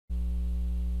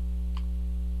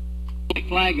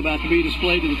Flag about to be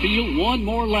displayed to the field. One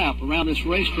more lap around this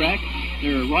racetrack.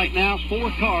 There are right now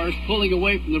 4 cars pulling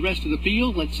away from the rest of the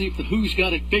field. Let's see if the Who's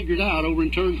got it figured out over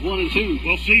in turns 1 and 2.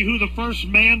 We'll see who the first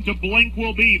man to blink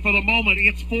will be. For the moment,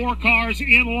 it's 4 cars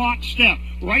in lockstep,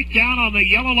 right down on the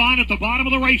yellow line at the bottom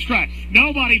of the racetrack.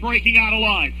 Nobody breaking out of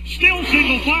line. Still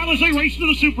single file as they race to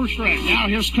the super stretch. Now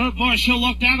here's Kurt Busch. He'll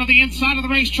look down to the inside of the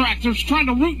racetrack. They're trying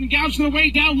to root and gouge their way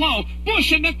down low.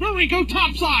 Busch and McMurray go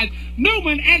topside.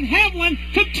 Newman and Hamlin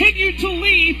continue to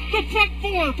lead the front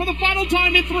 4 for the final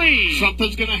time in 3.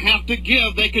 Something's going to have to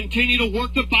give. They continue to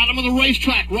work the bottom of the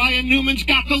racetrack. Ryan Newman's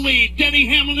got the lead. Denny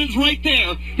Hamlin's right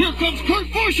there. Here comes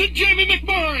Kurt Busch and Jamie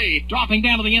McMurray. Dropping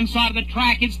down to the inside of the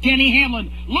track, it's Denny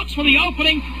Hamlin. Looks for the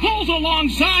opening, pulls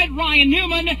alongside Ryan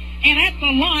Newman, and at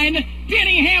the line,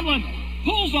 Denny Hamlin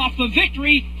pulls off the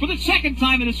victory for the second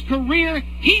time in his career.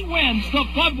 He wins the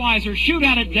Budweiser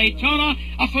Shootout at Daytona.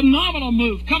 A phenomenal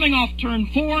move coming off turn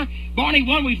 4. Barney,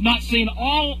 one we've not seen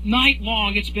all night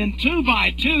long. It's been 2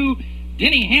 by 2.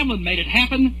 Denny Hamlin made it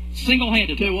happen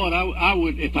single-handed. Tell you what, I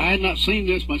would, if I had not seen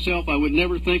this myself, I would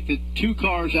never think that 2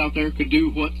 cars out there could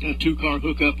do what a 2-car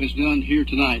hookup has done here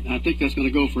tonight. And I think that's going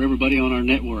to go for everybody on our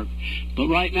network. But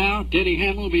right now, Denny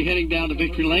Hamlin will be heading down to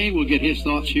victory lane. We'll get his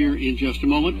thoughts here in just a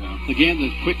moment. Again,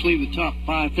 the top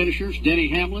 5 finishers: Denny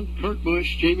Hamlin, Kurt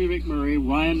Busch, Jamie McMurray,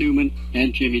 Ryan Newman,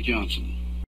 and Jimmy Johnson.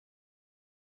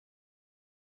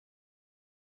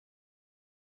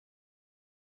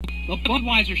 The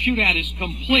Budweiser Shootout is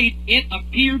complete. It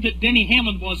appeared that Denny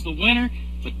Hamlin was the winner,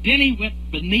 but Denny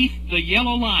went beneath the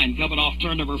yellow line coming off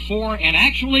turn number 4, and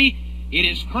actually it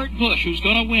is Kurt Busch who's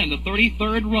going to win the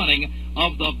 33rd running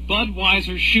of the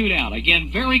Budweiser Shootout. Again,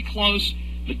 very close,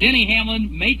 but Denny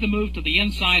Hamlin made the move to the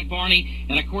inside, Barney,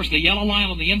 and of course the yellow line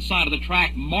on the inside of the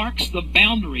track marks the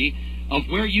boundary of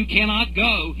where you cannot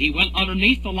go. He went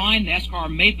underneath the line.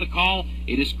 NASCAR made the call.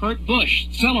 It is Kurt Busch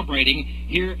celebrating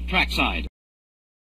here trackside.